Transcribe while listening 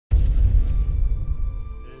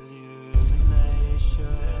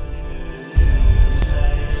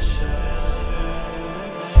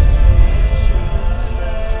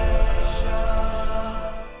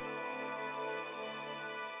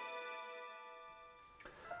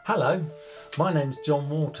Hello, my name's John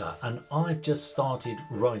Walter and I've just started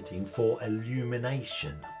writing for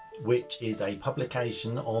Illumination, which is a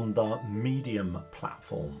publication on the Medium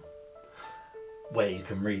platform where you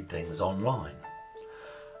can read things online.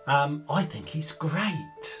 I think it's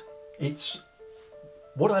great.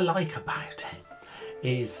 What I like about it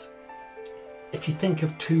is if you think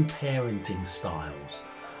of two parenting styles,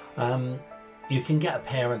 you can get a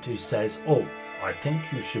parent who says, oh, I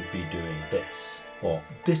think you should be doing this, or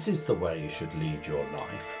this is the way you should lead your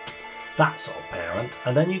life. That sort of parent.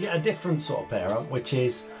 And then you get a different sort of parent, which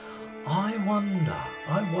is, I wonder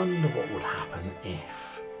what would happen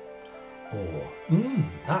if, or,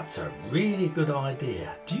 that's a really good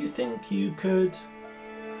idea. Do you think you could?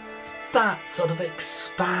 That sort of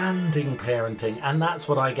expanding parenting, and that's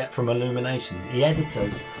what I get from Illumination. The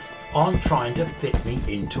editors aren't trying to fit me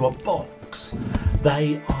into a box.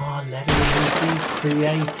 They are letting me be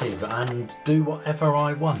creative and do whatever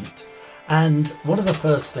I want. And one of the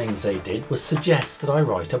first things they did was suggest that I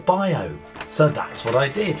write a bio. So that's what I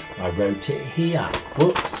did. I wrote it here.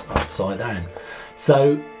 Whoops, upside down.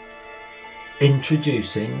 So,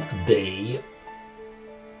 introducing the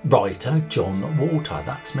writer, John Walter,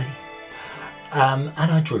 that's me. And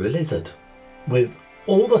I drew a lizard with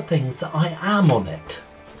all the things that I am on it.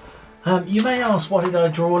 You may ask, why did I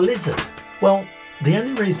draw a lizard? Well, the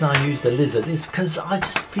only reason I used a lizard is because I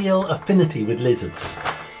just feel affinity with lizards.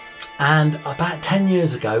 And about 10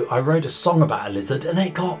 years ago, I wrote a song about a lizard and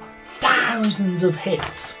it got thousands of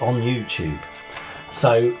hits on YouTube.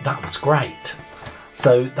 So that was great.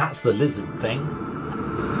 So that's the lizard thing.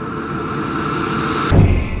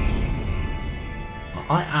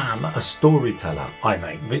 I am a storyteller. I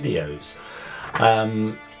make videos.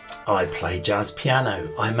 I play jazz piano.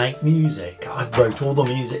 I make music. I wrote all the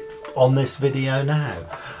music on this video now.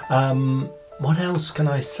 What else can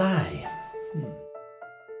I say?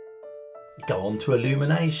 Go on to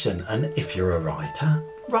Illumination, and if you're a writer,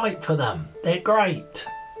 write for them. They're great.